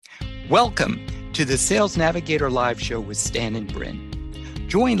Welcome to the Sales Navigator Live Show with Stan and Brynne.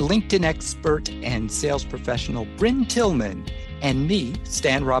 Join LinkedIn expert and sales professional Brynne Tillman and me,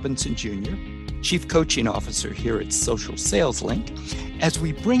 Stan Robinson Jr., Chief Coaching Officer here at Social Sales Link, as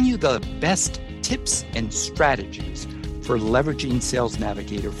we bring you the best tips and strategies for leveraging Sales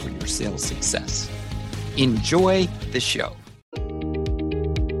Navigator for your sales success. Enjoy the show.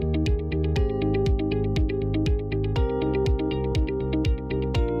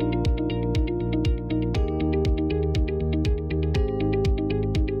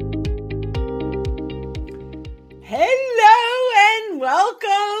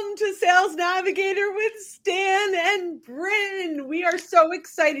 Welcome to Sales Navigator with Stan and Brynne. We are so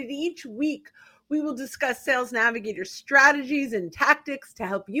excited. Each week, we will discuss Sales Navigator strategies and tactics to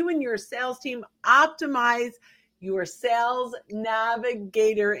help you and your sales team optimize your Sales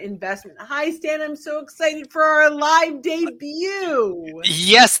Navigator investment. Hi, Stan. I'm so excited for our live debut.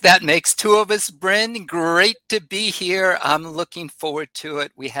 Yes, that makes two of us, Brynne. Great to be here. I'm looking forward to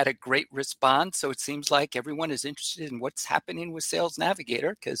it. We had a great response, so it seems like everyone is interested in what's happening with Sales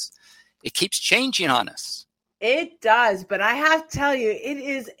Navigator because it keeps changing on us. It does, but I have to tell you, it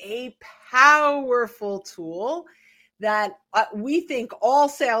is a powerful tool that we think all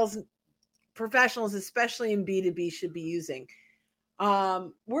sales professionals, especially in B2B, should be using.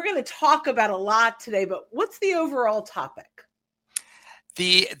 We're going to talk about a lot today, but what's the overall topic?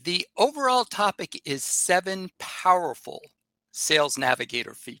 The overall topic is 7 powerful Sales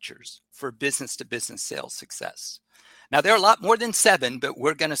Navigator features for business-to-business sales success. Now, there are a lot more than 7, but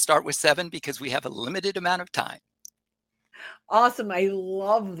we're going to start with 7 because we have a limited amount of time. Awesome. I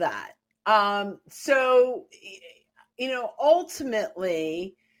love that.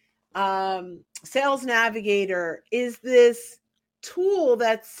 Ultimately, Sales Navigator is this tool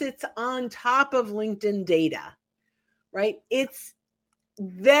that sits on top of LinkedIn data, right? It's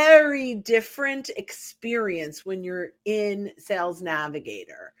very different experience when you're in Sales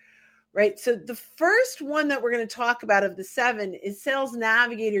Navigator, right? So the first one that we're going to talk about of the 7 is Sales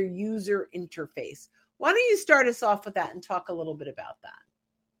Navigator user interface. Why don't you start us off with that and talk a little bit about that?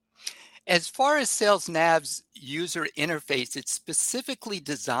 As far as Sales Nav's user interface, it's specifically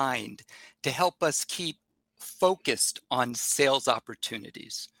designed to help us keep focused on sales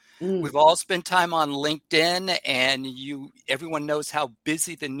opportunities. We've all spent time on LinkedIn, and everyone knows how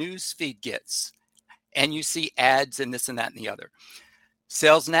busy the news feed gets, and you see ads and this and that and the other.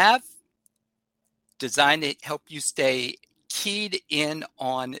 Sales Nav, designed to help you stay keyed in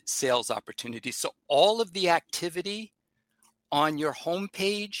on sales opportunities. So all of the activity on your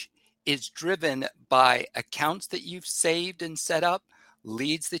homepage is driven by accounts that you've saved and set up,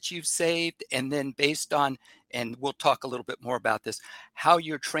 leads that you've saved, and then based on, and we'll talk a little bit more about this, how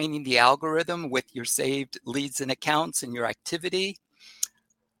you're training the algorithm with your saved leads and accounts and your activity.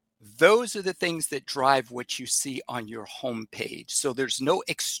 Those are the things that drive what you see on your homepage. So there's no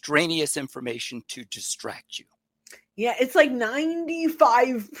extraneous information to distract you. Yeah, it's like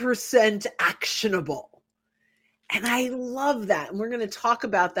 95% actionable. And I love that. And we're going to talk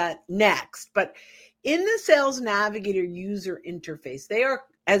about that next. But in the Sales Navigator user interface, they are,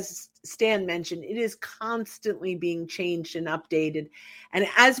 as Stan mentioned, it is constantly being changed and updated. And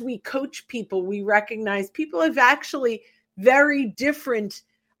as we coach people, we recognize people have actually very different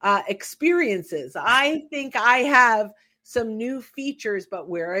experiences. I think I have some new features, but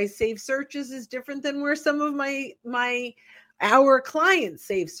where I save searches is different than where some of our clients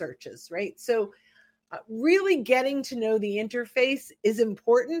save searches, right? So really getting to know the interface is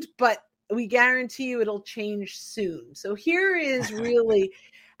important, but we guarantee you it'll change soon. So here is really,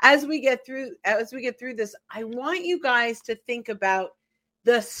 as we get through this, I want you guys to think about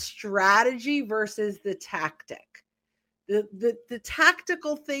the strategy versus the tactic. The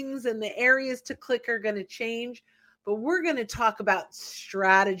tactical things and the areas to click are going to change, but we're going to talk about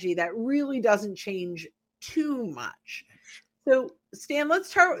strategy that really doesn't change too much. So Stan, let's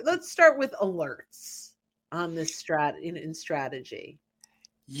start with alerts on this strategy.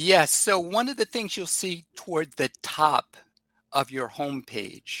 Yes. So one of the things you'll see toward the top of your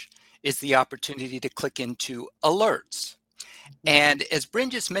homepage is the opportunity to click into alerts. And as Brynne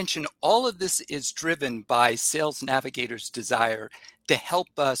just mentioned, all of this is driven by Sales Navigator's desire to help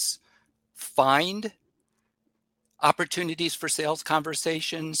us find opportunities for sales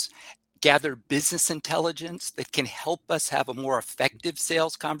conversations, gather business intelligence that can help us have a more effective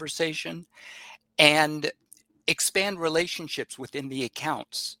sales conversation, and expand relationships within the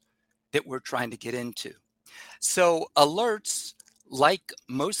accounts that we're trying to get into. So alerts, like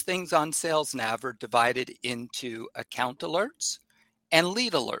most things on Sales Nav, are divided into account alerts and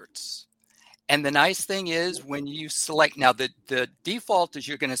lead alerts. And the nice thing is when you select, now the default is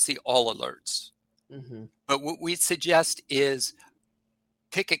you're going to see all alerts. Mm-hmm. But what we suggest is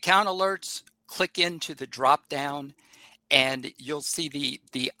pick account alerts, click into the drop down, and you'll see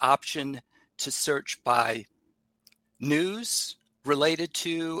the option to search by news related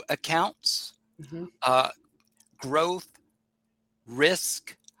to accounts, growth,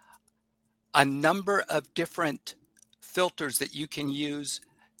 risk, a number of different filters that you can use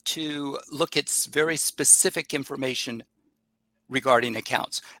to look at very specific information regarding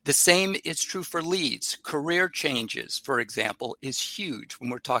accounts. The same is true for leads. Career changes, for example, is huge when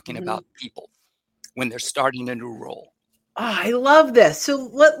we're talking about people when they're starting a new role. Oh, I love this.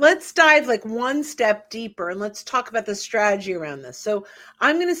 So let's dive like one step deeper and let's talk about the strategy around this. So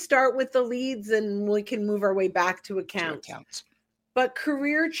I'm going to start with the leads and we can move our way back to accounts. But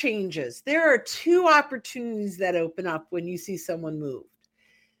career changes, there are two opportunities that open up when you see someone moved.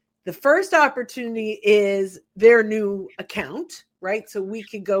 The first opportunity is their new account, right? So we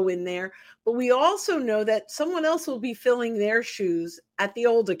could go in there, but we also know that someone else will be filling their shoes at the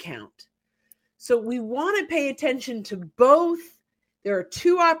old account. So we want to pay attention to both. There are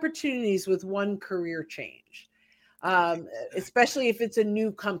two opportunities with one career change, especially if it's a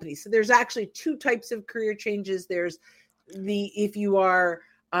new company. So there's actually two types of career changes. There's if you are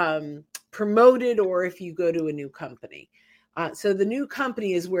promoted or if you go to a new company. So the new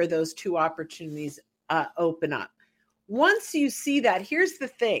company is where those two opportunities open up. Once you see that, here's the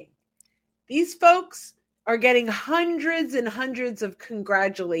thing. These folks are getting hundreds and hundreds of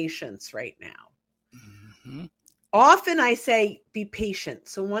congratulations right now. Mm-hmm. Often I say, be patient.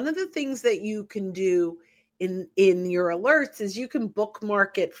 So one of the things that you can do in your alerts is you can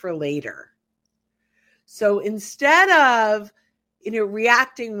bookmark it for later. So instead of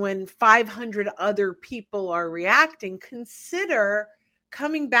reacting when 500 other people are reacting, consider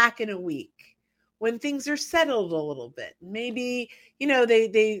coming back in a week when things are settled a little bit. Maybe,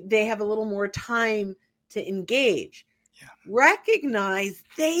 they have a little more time to engage. Yeah. Recognize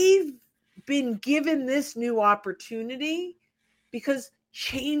they've been given this new opportunity because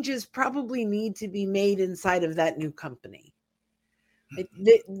changes probably need to be made inside of that new company.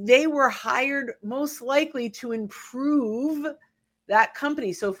 They were hired most likely to improve that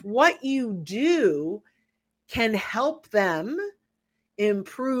company. So if what you do can help them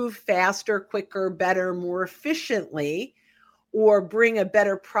improve faster, quicker, better, more efficiently, or bring a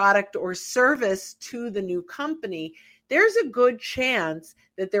better product or service to the new company, there's a good chance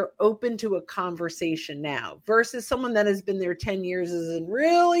that they're open to a conversation now versus someone that has been there 10 years is in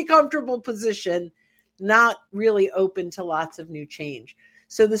really comfortable position, not really open to lots of new change.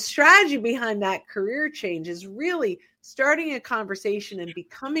 So the strategy behind that career change is really starting a conversation and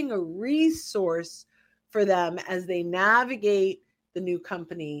becoming a resource for them as they navigate the new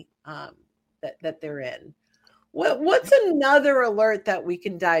company that they're in. What's another alert that we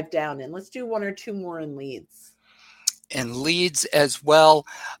can dive down in? Let's do one or two more in leads. And leads as well.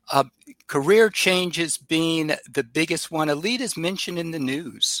 Career changes being the biggest one. A lead is mentioned in the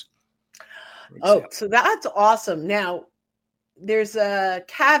news. Oh, so that's awesome. Now, there's a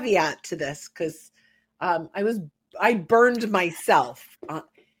caveat to this because I burned myself.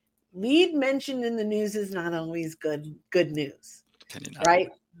 Lead mentioned in the news is not always good news, right?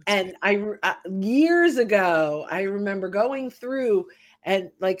 And years ago, I remember going through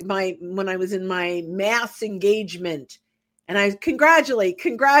and when I was in my mass engagement, and I congratulate,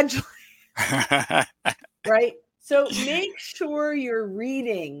 right? So make sure you're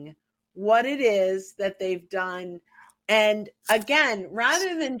reading what it is that they've done. And again,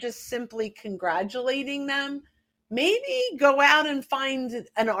 rather than just simply congratulating them, maybe go out and find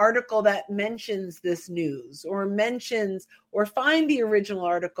an article that mentions this news or find the original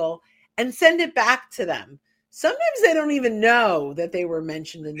article and send it back to them. Sometimes they don't even know that they were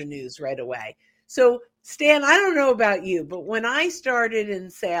mentioned in the news right away. So Stan, I don't know about you, but when I started in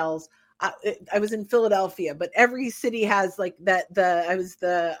sales, I was in Philadelphia, but every city has like that. I was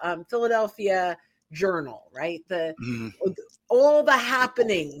the Philadelphia Journal, right? All the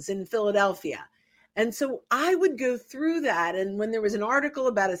happenings in Philadelphia. And so I would go through that. And when there was an article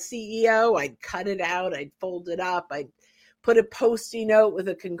about a CEO, I'd cut it out. I'd fold it up. I'd put a Post-it note with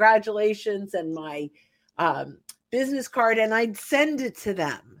a congratulations and my business card, and I'd send it to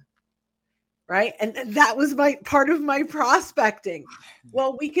them. Right. And that was part of my prospecting.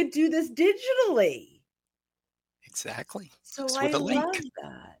 Well, we could do this digitally. Exactly. So I love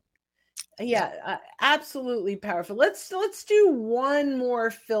that. Yeah, absolutely powerful. Let's do one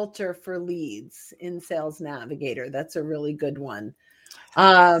more filter for leads in Sales Navigator. That's a really good one.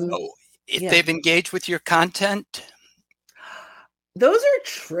 So if they've engaged with your content. those are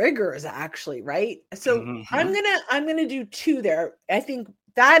triggers actually, right? So Mm-hmm. I'm gonna do two there. I think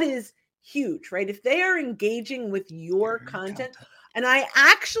that is huge, right? If they are engaging with your content, and I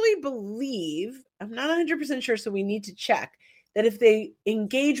actually believe, I'm not 100% sure, so we need to check that if they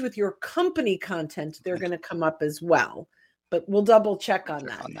engage with your company content, they're going to come up as well. But we'll double check on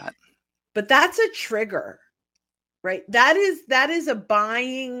that. But that's a trigger, right? That is a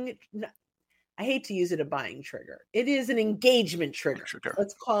buying. I hate to use it a buying trigger. It is an engagement trigger.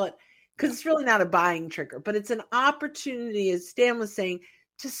 Let's call it, because it's really not a buying trigger, but it's an opportunity, as Stan was saying,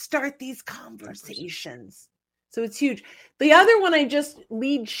 to start these conversations. So it's huge. The other one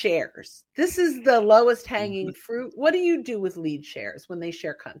lead shares. This is the lowest hanging fruit. What do you do with lead shares when they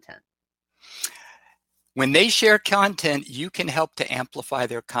share content? When they share content, you can help to amplify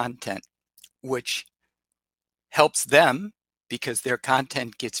their content, which helps them because their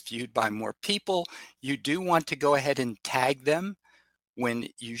content gets viewed by more people. You do want to go ahead and tag them when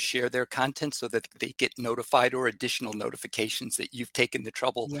you share their content so that they get notified or additional notifications that you've taken the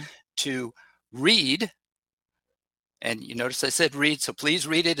trouble to read. And you notice I said read, so please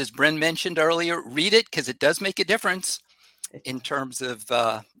read it. As Brynne mentioned earlier, read it because it does make a difference in terms of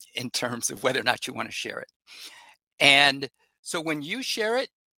whether or not you want to share it. And so when you share it,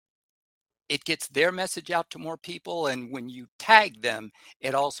 it gets their message out to more people. And when you tag them,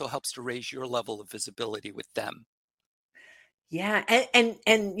 it also helps to raise your level of visibility with them. Yeah.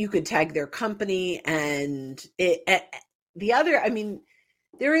 And you could tag their company and the other, I mean,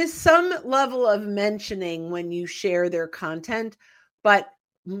 there is some level of mentioning when you share their content, but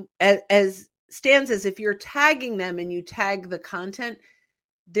as Stan says, if you're tagging them and you tag the content,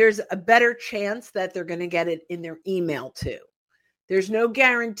 there's a better chance that they're going to get it in their email too. There's no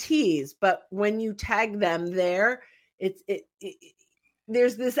guarantees, but when you tag them there,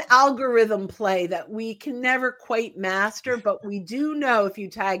 there's this algorithm play that we can never quite master, but we do know if you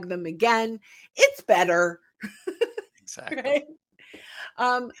tag them again, it's better. Exactly. Right?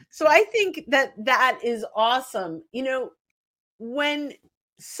 So I think that is awesome. You know, when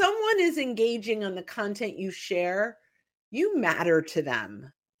someone is engaging on the content you share, you matter to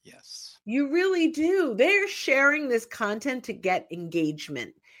them. Yes. You really do. They're sharing this content to get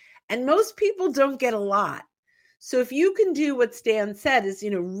engagement. And most people don't get a lot. So if you can do what Stan said is,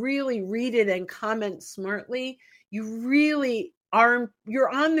 really read it and comment smartly, you really you're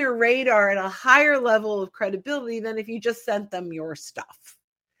on their radar at a higher level of credibility than if you just sent them your stuff.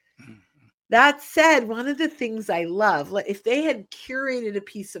 Mm-hmm. That said, one of the things I love, if they had curated a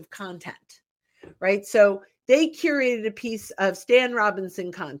piece of content, right? So they curated a piece of Stan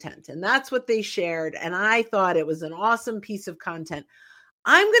Robinson content, and that's what they shared. And I thought it was an awesome piece of content.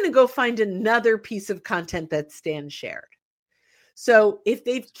 I'm going to go find another piece of content that Stan shared. So if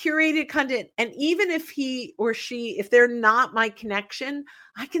they've curated content, and even if he or she, if they're not my connection,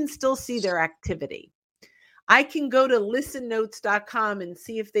 I can still see their activity. I can go to listennotes.com and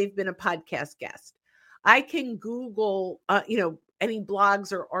see if they've been a podcast guest. I can Google, any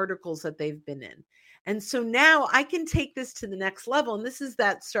blogs or articles that they've been in. And so now I can take this to the next level. And this is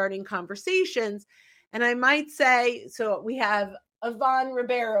that starting conversations. And I might say, so we have Yvonne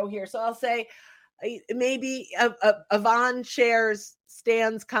Ribeiro here. So I'll say, maybe Yvonne shares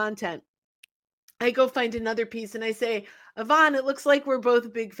Stan's content. I go find another piece and I say, Yvonne, it looks like we're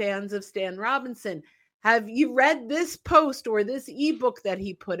both big fans of Stan Robinson. Have you read this post or this ebook that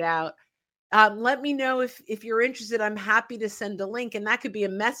he put out? Let me know if you're interested. I'm happy to send a link. And that could be a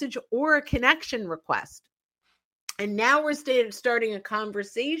message or a connection request. And now we're starting a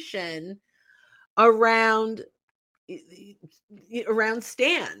conversation around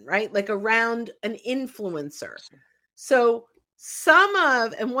Stan, right? Like around an influencer. So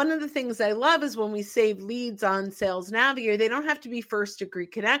and one of the things I love is when we save leads on Sales Navigator, they don't have to be first degree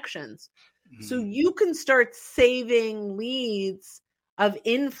connections. Mm-hmm. So you can start saving leads of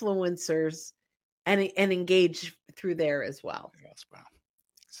influencers and engage through there as well. Yes, well,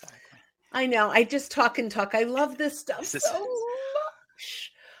 exactly. I know. I just talk and talk. I love this stuff so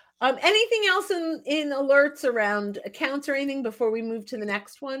much. Anything else in alerts around accounts or anything before we move to the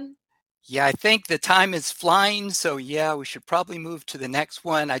next one? Yeah, I think the time is flying. So yeah, we should probably move to the next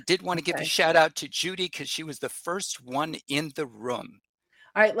one. I did want to give a shout out to Judy because she was the first one in the room.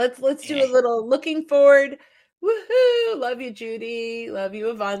 All right, let's do a little looking forward. Woohoo! Love you, Judy. Love you,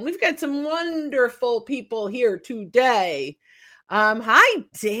 Yvonne. We've got some wonderful people here today. Hi,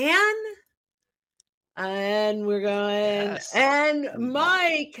 Dan. And we're going, and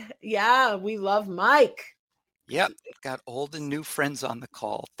Mike. Yeah, we love Mike. Yep, got old and new friends on the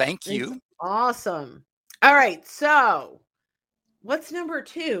call. Thank you. It's awesome. All right, so what's number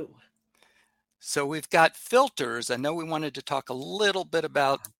 2? So we've got filters. I know we wanted to talk a little bit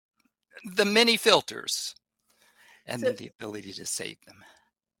about the mini filters and So then the ability to save them.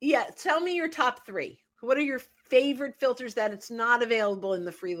 yeah, tell me your top 3. What are your favorite filters that it's not available in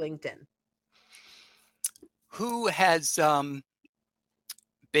the free LinkedIn? Who has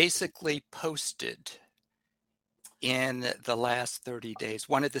basically posted in the last 30 days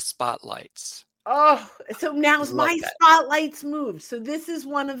one of the spotlights? Oh, so now's Love my that. spotlights moved. So this is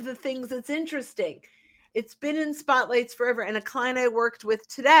one of the things that's interesting. It's been in spotlights forever, and a client I worked with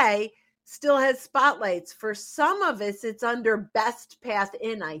today still has spotlights. For some of us, it's under best path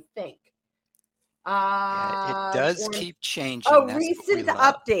in, I think. Yeah, it does Or keep changing. oh, That's what we recent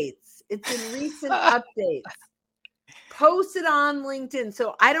love. updates. It's in recent updates. Posted on LinkedIn.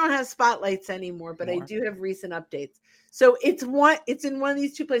 So I don't have spotlights anymore, but I More. do have recent updates. So it's in one of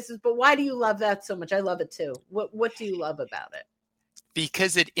these two places. But why do you love that so much? I love it too. What do you love about it?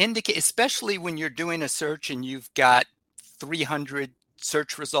 Because it indicates, especially when you're doing a search and you've got 300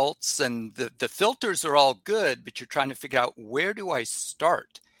 search results and the filters are all good, but you're trying to figure out, where do I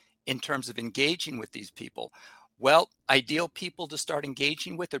start in terms of engaging with these people? Well, ideal people to start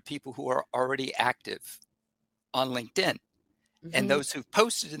engaging with are people who are already active on LinkedIn. And Mm-hmm. those who've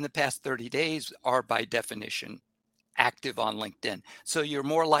posted in the past 30 days are by definition active on LinkedIn. So you're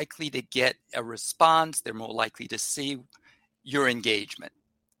more likely to get a response. They're more likely to see your engagement.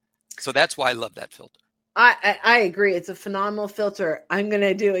 So that's why I love that filter. I agree. It's a phenomenal filter. I'm going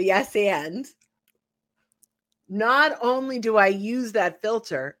to do a yes and. Not only do I use that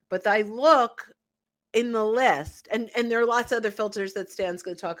filter, but I look in the list, and there are lots of other filters that Stan's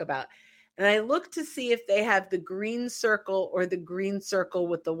going to talk about. And I look to see if they have the green circle or the green circle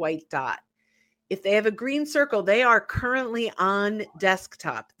with the white dot. If they have a green circle, they are currently on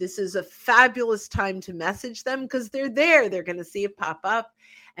desktop. This is a fabulous time to message them because they're there. They're going to see it pop up.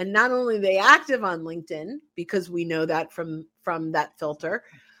 And not only are they active on LinkedIn, because we know that from that filter,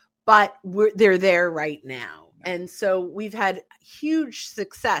 but they're there right now. And so we've had huge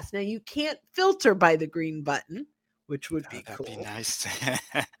success. Now you can't filter by the green button, which would Oh, be that'd be cool. nice.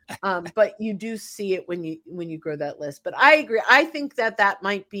 But you do see it when you grow that list. But I agree. I think that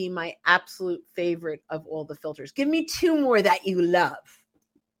might be my absolute favorite of all the filters. Give me 2 more that you love.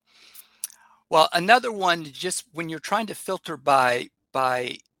 Well, another one, just when you're trying to filter by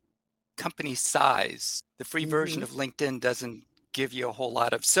company size, the free version Mm-hmm. of LinkedIn doesn't give you a whole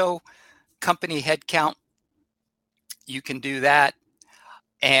lot of. So company headcount, you can do that.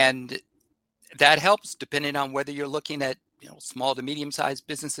 And that helps depending on whether you're looking at, small to medium-sized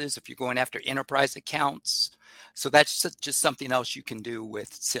businesses, if you're going after enterprise accounts. So that's just something else you can do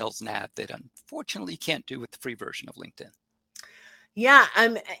with Sales Nav that unfortunately you can't do with the free version of LinkedIn. Yeah,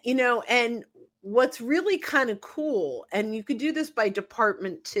 and what's really kind of cool, and you could do this by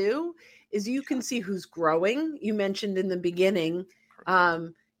department too, is you can see who's growing. You mentioned in the beginning,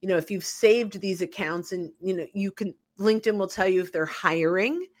 if you've saved these accounts, and LinkedIn will tell you if they're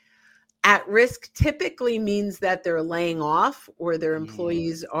hiring. At risk typically means that they're laying off or their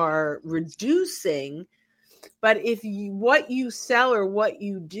employees are reducing. But if what you sell or what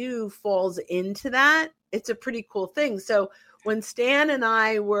you do falls into that, it's a pretty cool thing. So when Stan and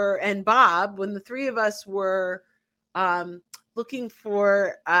I and Bob, when the 3 of us were looking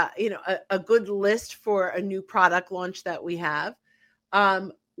for, a good list for a new product launch that we have,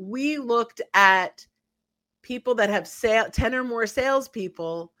 we looked at people that have 10 or more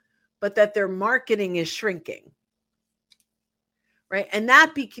salespeople, but that their marketing is shrinking. Right. And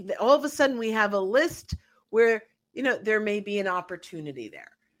that all of a sudden we have a list where, there may be an opportunity there.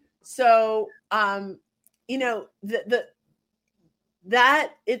 So,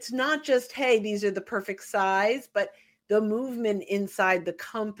 that it's not just, hey, these are the perfect size, but the movement inside the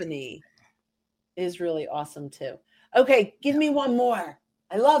company is really awesome too. Okay. Give me one more.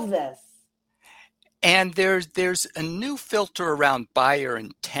 I love this. And there's a new filter around buyer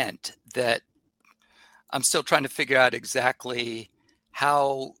intent that I'm still trying to figure out exactly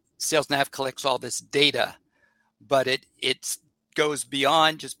how SalesNav collects all this data, but it goes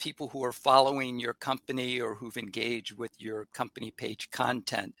beyond just people who are following your company or who've engaged with your company page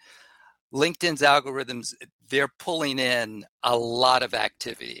content. LinkedIn's algorithms, they're pulling in a lot of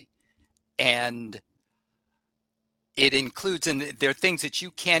activity, and it includes, and there are things that you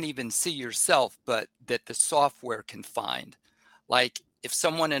can't even see yourself, but that the software can find. Like if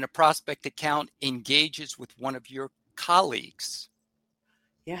someone in a prospect account engages with one of your colleagues,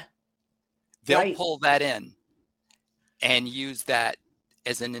 Yeah. they'll Right. pull that in and use that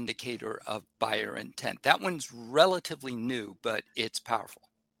as an indicator of buyer intent. That one's relatively new, but it's powerful.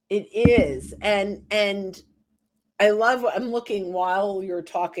 It is. And I'm looking while you're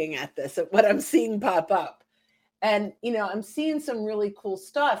talking at this, at what I'm seeing pop up. And, I'm seeing some really cool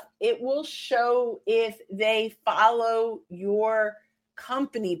stuff. It will show if they follow your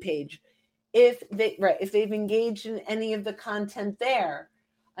company page, if they've engaged in any of the content there.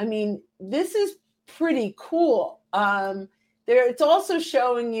 I mean, this is pretty cool. It's also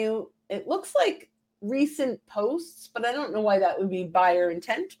showing you, it looks like recent posts, but I don't know why that would be buyer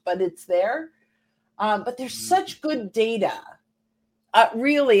intent, but it's there. But there's such good data.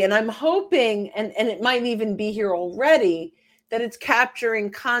 Really, and I'm hoping, and it might even be here already, that it's capturing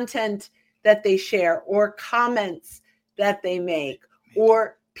content that they share or comments that they make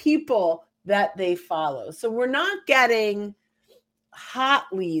or people that they follow. So we're not getting hot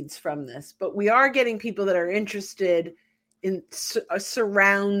leads from this, but we are getting people that are interested in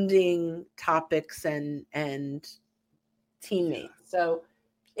surrounding topics and teammates. So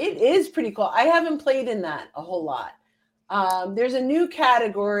it is pretty cool. I haven't played in that a whole lot. There's a new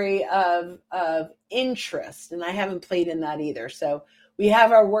category of interest, and I haven't played in that either. So we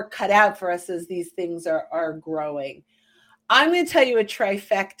have our work cut out for us as these things are growing. I'm going to tell you a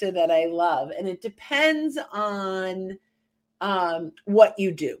trifecta that I love, and it depends on what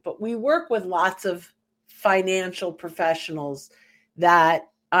you do. But we work with lots of financial professionals that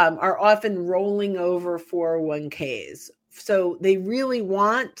are often rolling over 401ks. So they really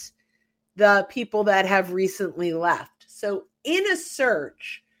want the people that have recently left. So in a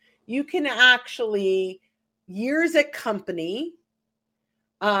search, you can actually, years at company,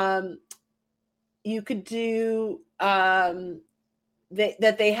 you could do that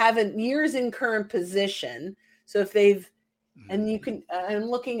they haven't years in current position. So if they've, and you can, I'm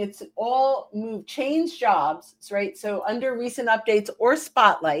looking, it's all move, change jobs, right? So under recent updates or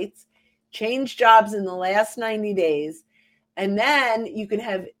spotlights, change jobs in the last 90 days. And then you can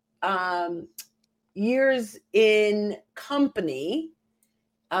have years in company.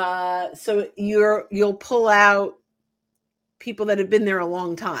 So you'll pull out people that have been there a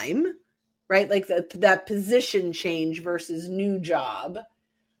long time, right? Like that position change versus new job.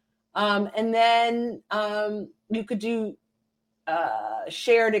 And then you could do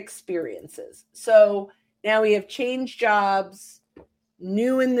shared experiences. So now we have change jobs,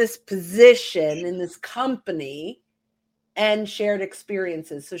 new in this position, in this company, and shared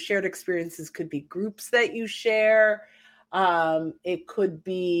experiences. So shared experiences could be groups that you share. It could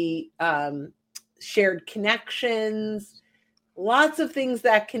be shared connections, lots of things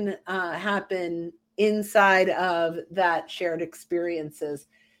that can happen inside of that shared experiences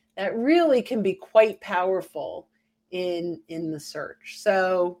that really can be quite powerful in the search.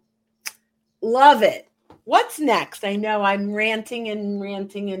 So love it. What's next? I know I'm ranting and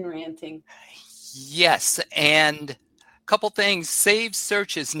ranting and ranting. Yes, and a couple things. Save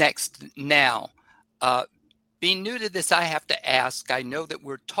search is next now. Being new to this, I have to ask. I know that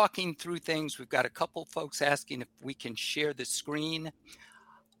we're talking through things. We've got a couple folks asking if we can share the screen.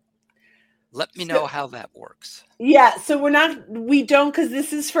 Let me know how that works. Yeah, so we don't, because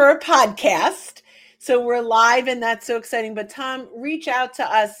this is for a podcast. So we're live, and that's so exciting. But Tom, reach out to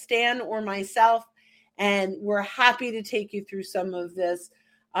us, Stan or myself, and we're happy to take you through some of this.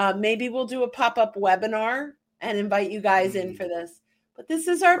 Maybe we'll do a pop-up webinar and invite you guys in for this. But this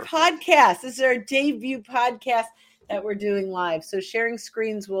is our podcast. This is our debut podcast that we're doing live. So sharing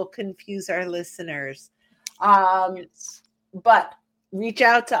screens will confuse our listeners. But reach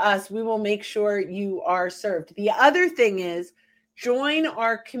out to us. We will make sure you are served. The other thing is join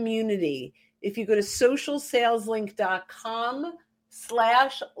our community. If you go to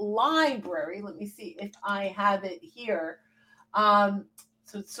socialsaleslink.com/library, let me see if I have it here. So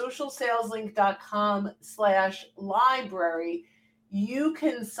it's socialsaleslink.com/library. You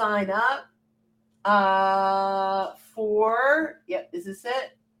can sign up for, is this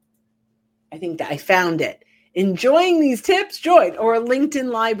it? I think that I found it. Enjoying these tips, join, or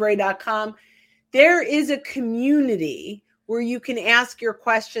linkedinlibrary.com. There is a community where you can ask your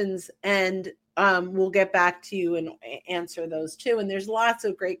questions, and we'll get back to you and answer those too. And there's lots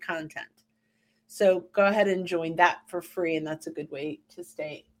of great content. So go ahead and join that for free. And that's a good way to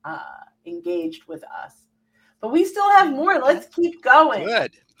stay engaged with us. But we still have more. Let's keep going.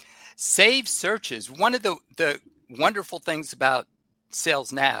 Good. Save searches. One of the wonderful things about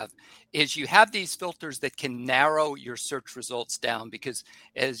Sales Nav is you have these filters that can narrow your search results down, because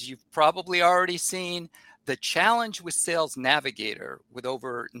as you've probably already seen, the challenge with Sales Navigator with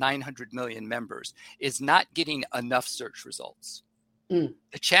over 900 million members is not getting enough search results.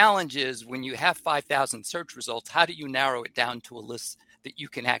 The challenge is when you have 5,000 search results, how do you narrow it down to a list that you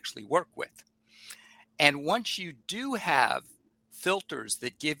can actually work with? And once you do have filters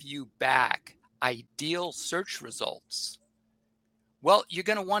that give you back ideal search results, well, you're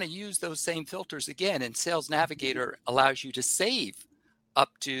going to want to use those same filters again. And Sales Navigator allows you to save up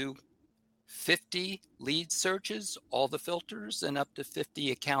to 50 lead searches, all the filters, and up to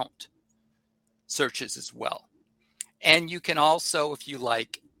 50 account searches as well. And you can also, if you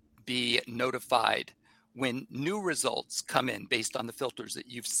like, be notified when new results come in based on the filters that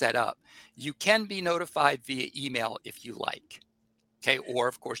you've set up. You can be notified via email if you like. Okay. Or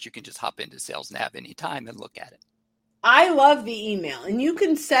of course you can just hop into Sales Nav anytime and look at it. I love the email, and you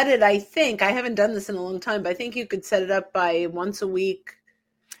can set it. I think I haven't done this in a long time, but I think you could set it up by once a week.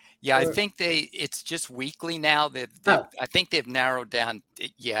 Yeah, I think it's just weekly now. I think they've narrowed down.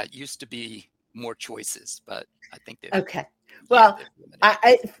 Yeah, it used to be more choices, but I think they've. Okay. Well,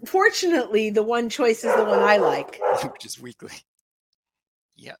 I fortunately, the one choice is the one I like, which is weekly.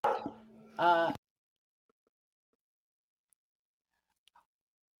 Yeah.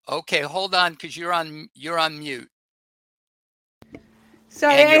 Okay, hold on, because you're on mute.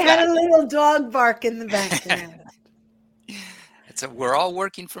 Sorry, I had a little dog bark in the background. So we're all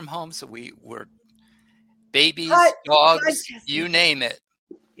working from home, so we're babies, dogs, you name it.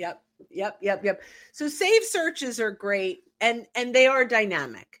 Yep. So save searches are great, and they are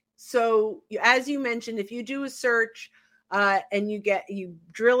dynamic. So as you mentioned, if you do a search and you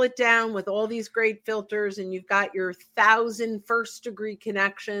drill it down with all these great filters, and you've got your 1,000 first degree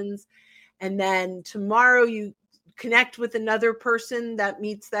connections, and then tomorrow you connect with another person that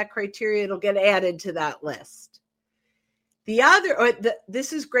meets that criteria, it'll get added to that list.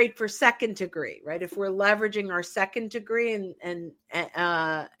 This is great for second degree, right? If we're leveraging our second degree and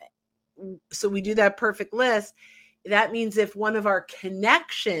so we do that perfect list, that means if one of our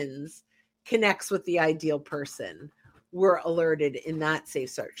connections connects with the ideal person, we're alerted in that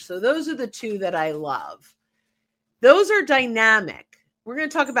safe search. So those are the two that I love. Those are dynamic. We're going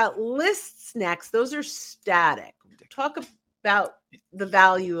to talk about lists next. Those are static. Talk about the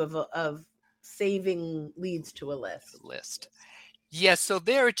value of saving leads to a list. Yes. So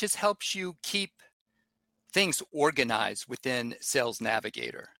there it just helps you keep things organized within Sales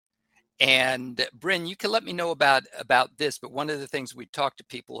Navigator. And Brynne, you can let me know about this, but one of the things we talk to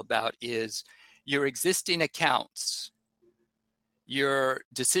people about is your existing accounts, your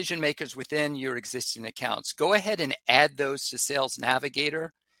decision makers within your existing accounts. Go ahead and add those to Sales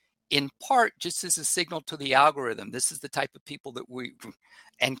Navigator, in part just as a signal to the algorithm. This is the type of people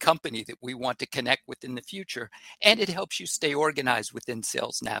and company that we want to connect with in the future. And it helps you stay organized within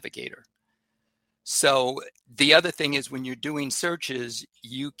Sales Navigator. So the other thing is when you're doing searches,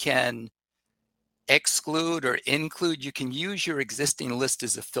 you can exclude or include, you can use your existing list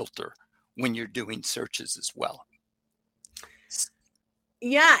as a filter when you're doing searches as well.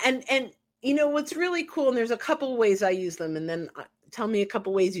 Yeah. And you know, what's really cool, and there's a couple ways I use them, and then tell me a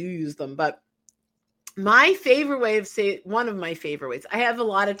couple ways you use them. But my favorite way one of my favorite ways, I have a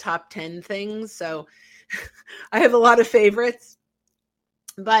lot of top 10 things. So I have a lot of favorites,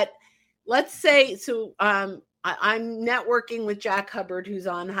 but let's say, so I'm networking with Jack Hubbard, who's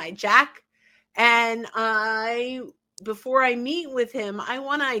on. Hi, Jack. And before I meet with him, I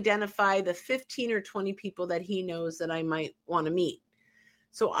want to identify the 15 or 20 people that he knows that I might want to meet.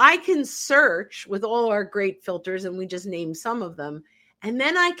 So I can search with all our great filters, and we just named some of them. And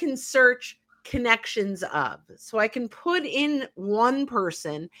then I can search connections of. So I can put in one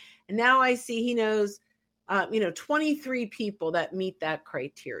person, and now I see he knows, 23 people that meet that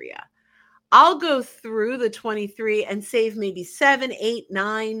criteria. I'll go through the 23 and save maybe 7, 8,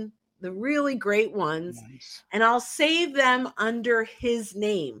 9, the really great ones. Nice. And I'll save them under his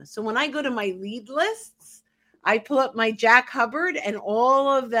name. So when I go to my lead lists, I pull up my Jack Hubbard, and all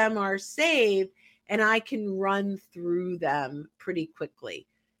of them are saved, and I can run through them pretty quickly.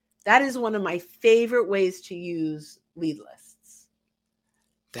 That is one of my favorite ways to use lead lists.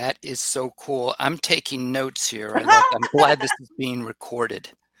 That is so cool. I'm taking notes here. I'm glad this is being recorded.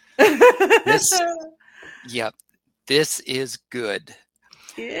 This is good.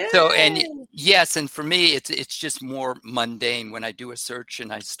 Yeah. So, and yes, and for me, it's just more mundane. When I do a search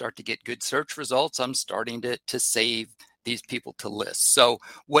and I start to get good search results, I'm starting to save these people to lists. So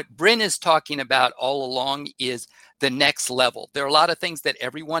what Brynne is talking about all along is the next level. There are a lot of things that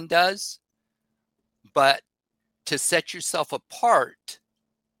everyone does, but to set yourself apart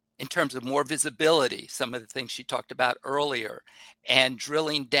in terms of more visibility, some of the things she talked about earlier, and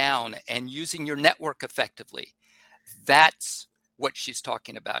drilling down and using your network effectively, that's what she's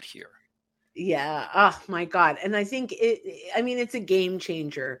talking about here. Yeah. Oh my God. And I think it's a game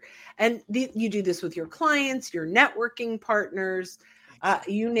changer. And you do this with your clients, your networking partners,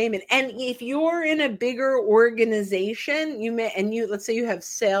 you name it. And if you're in a bigger organization, let's say you have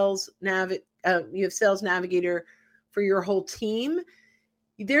Sales you have Sales Navigator for your whole team,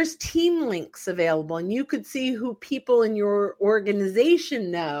 there's team links available, and you could see who people in your organization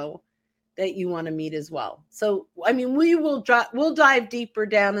know that you want to meet as well. So, I mean, we'll dive deeper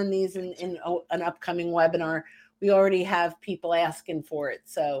down in these in an upcoming webinar. We already have people asking for it.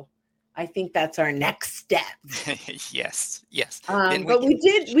 So I think that's our next step. Yes. But we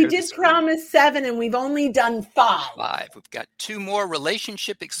did promise 7, and we've only done 5. We've got 2 more.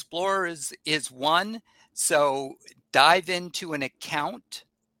 Relationship Explorer is 1. So dive into an account.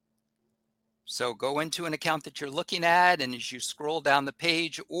 So go into an account that you're looking at, and as you scroll down the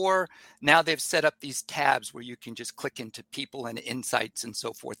page, or now they've set up these tabs where you can just click into people and insights and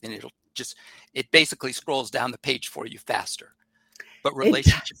so forth, and it basically scrolls down the page for you faster. But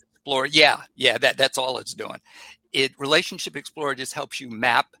Relationship Explorer, that's all it's doing. Relationship Explorer just helps you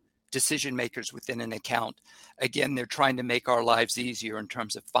map decision makers within an account. Again, they're trying to make our lives easier in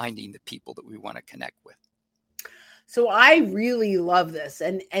terms of finding the people that we want to connect with. So I really love this.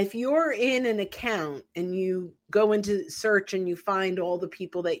 And if you're in an account and you go into search and you find all the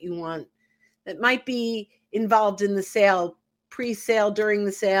people that you want that might be involved in the sale, pre-sale, during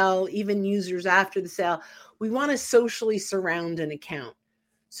the sale, even users after the sale, we want to socially surround an account.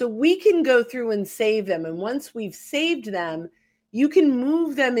 So we can go through and save them. And once we've saved them, you can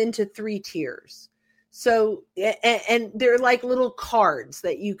move them into 3 tiers. So, and they're like little cards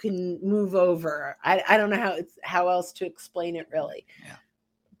that you can move over. I don't know how else to explain it really. Yeah.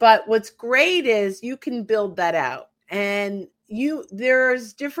 But what's great is you can build that out, and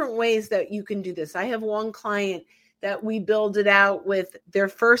there's different ways that you can do this. I have one client that we build it out with their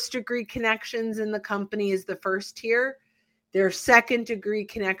first degree connections in the company is the first tier. Their second degree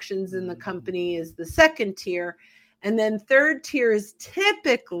connections in the company is the second tier. And then third tier is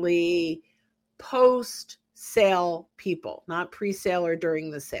typically post-sale people, not pre-sale or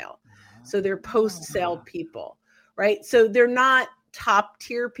during the sale. So they're post-sale people, right? So they're not top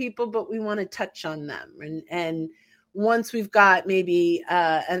tier people, but we want to touch on them. And once we've got maybe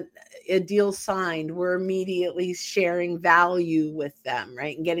a deal signed, we're immediately sharing value with them,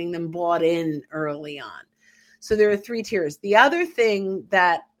 right? And getting them bought in early on. So there are 3 tiers. The other thing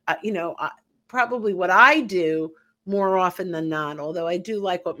that, probably what I do more often than not, although I do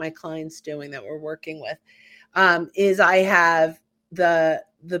like what my client's doing that we're working with, is I have the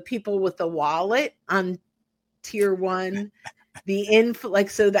people with the wallet on tier 1,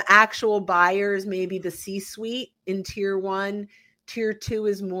 so the actual buyers, maybe the C-suite in tier 1, tier 2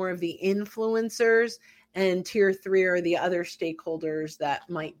 is more of the influencers, and tier 3 are the other stakeholders that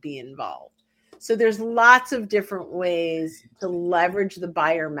might be involved. So there's lots of different ways to leverage the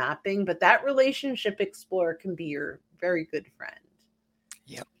buyer mapping, but that Relationship Explorer can be your very good friend.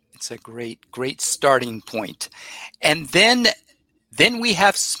 Yep, it's a great starting point. And then we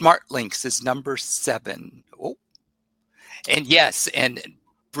have Smart Links as number 7. Oh, and yes, and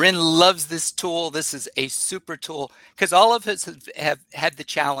Brynne loves this tool. This is a super tool because all of us have had the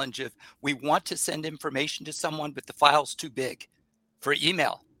challenge of we want to send information to someone, but the file's too big for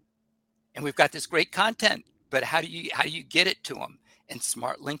email. And we've got this great content, but how do you get it to them? And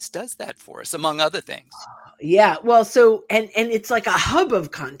Smart Links does that for us, among other things. Yeah, well, so and it's like a hub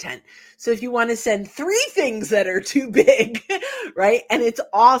of content. So if you want to send 3 things that are too big, right? And it's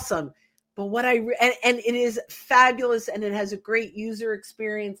awesome. But and it is fabulous, and it has a great user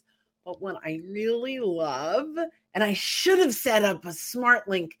experience. But what I really love, and I should have set up a Smart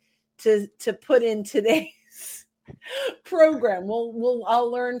Link to put in today's program.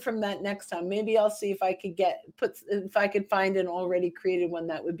 I'll learn from that next time. Maybe I'll see if I could find an already created one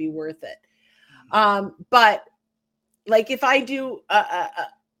that would be worth it. But like if I do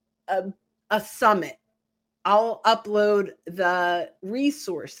a summit, I'll upload the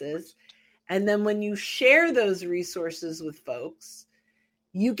resources, and then when you share those resources with folks,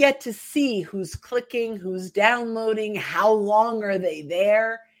 you get to see who's clicking, who's downloading, how long are they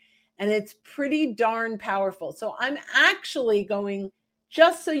there. And it's pretty darn powerful. So I'm actually going,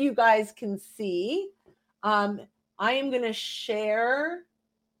 just so you guys can see, I am going to share,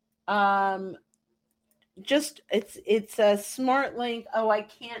 it's a Smart Link. Oh, I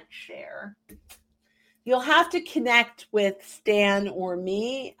can't share. You'll have to connect with Stan or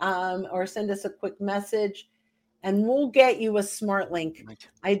me, or send us a quick message, and we'll get you a Smart Link.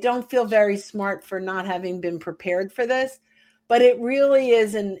 I don't feel very smart for not having been prepared for this. But it really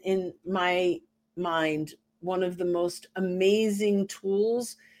is, in my mind, one of the most amazing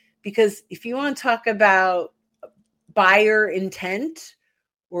tools, because if you want to talk about buyer intent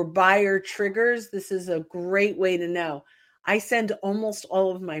or buyer triggers, this is a great way to know. I send almost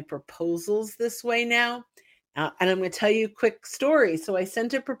all of my proposals this way now, And I'm going to tell you a quick story. So I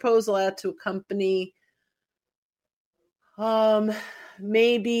sent a proposal out to a company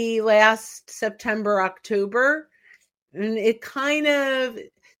maybe last September, October. And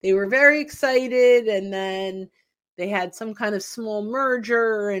they were very excited. And then they had some kind of small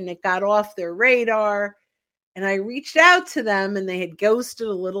merger and it got off their radar. And I reached out to them and they had ghosted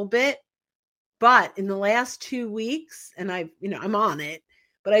a little bit. But in the last 2 weeks, and I'm on it,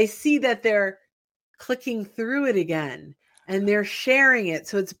 but I see that they're clicking through it again and they're sharing it.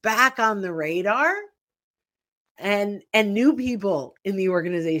 So it's back on the radar and new people in the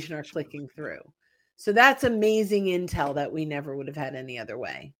organization are clicking through. So that's amazing intel that we never would have had any other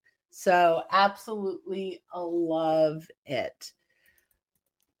way. So absolutely love it.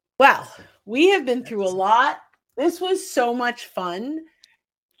 Well, we have been through a lot. This was so much fun.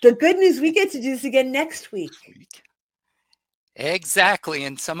 The good news, we get to do this again next week. Exactly.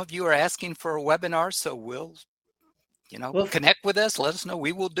 And some of you are asking for a webinar, so we'll connect with us. Let us know.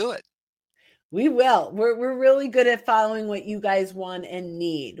 We will do it. We will. We're really good at following what you guys want and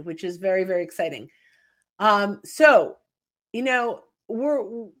need, which is very, very exciting. So,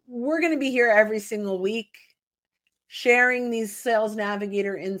 we're going to be here every single week sharing these Sales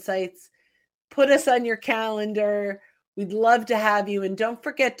Navigator insights. Put us on your calendar. We'd love to have you. And don't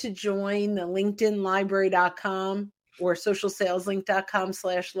forget to join the LinkedInlibrary.com or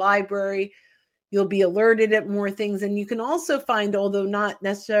socialsaleslink.com/library. You'll be alerted at more things. And you can also find, although not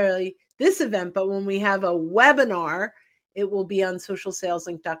necessarily this event, but when we have a webinar, it will be on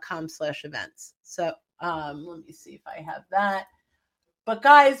socialsaleslink.com/events. So let me see if I have that. But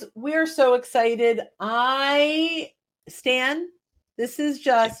guys, we're so excited. Stan, this has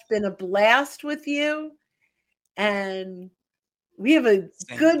just been a blast with you. And we have a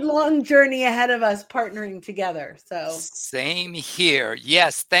good long journey ahead of us partnering together. So same here.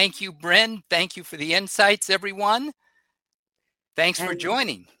 Yes. Thank you, Brynne. Thank you for the insights, everyone. Thanks for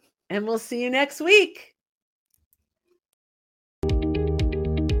joining. And we'll see you next week.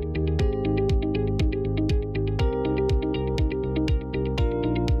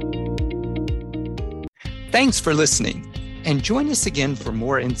 Thanks for listening. And join us again for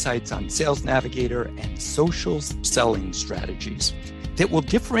more insights on Sales Navigator and social selling strategies that will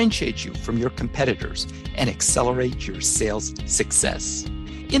differentiate you from your competitors and accelerate your sales success.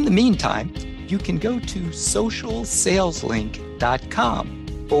 In the meantime, you can go to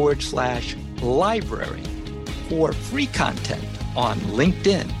socialsaleslink.com/library for free content on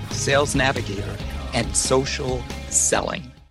LinkedIn, Sales Navigator, and social selling.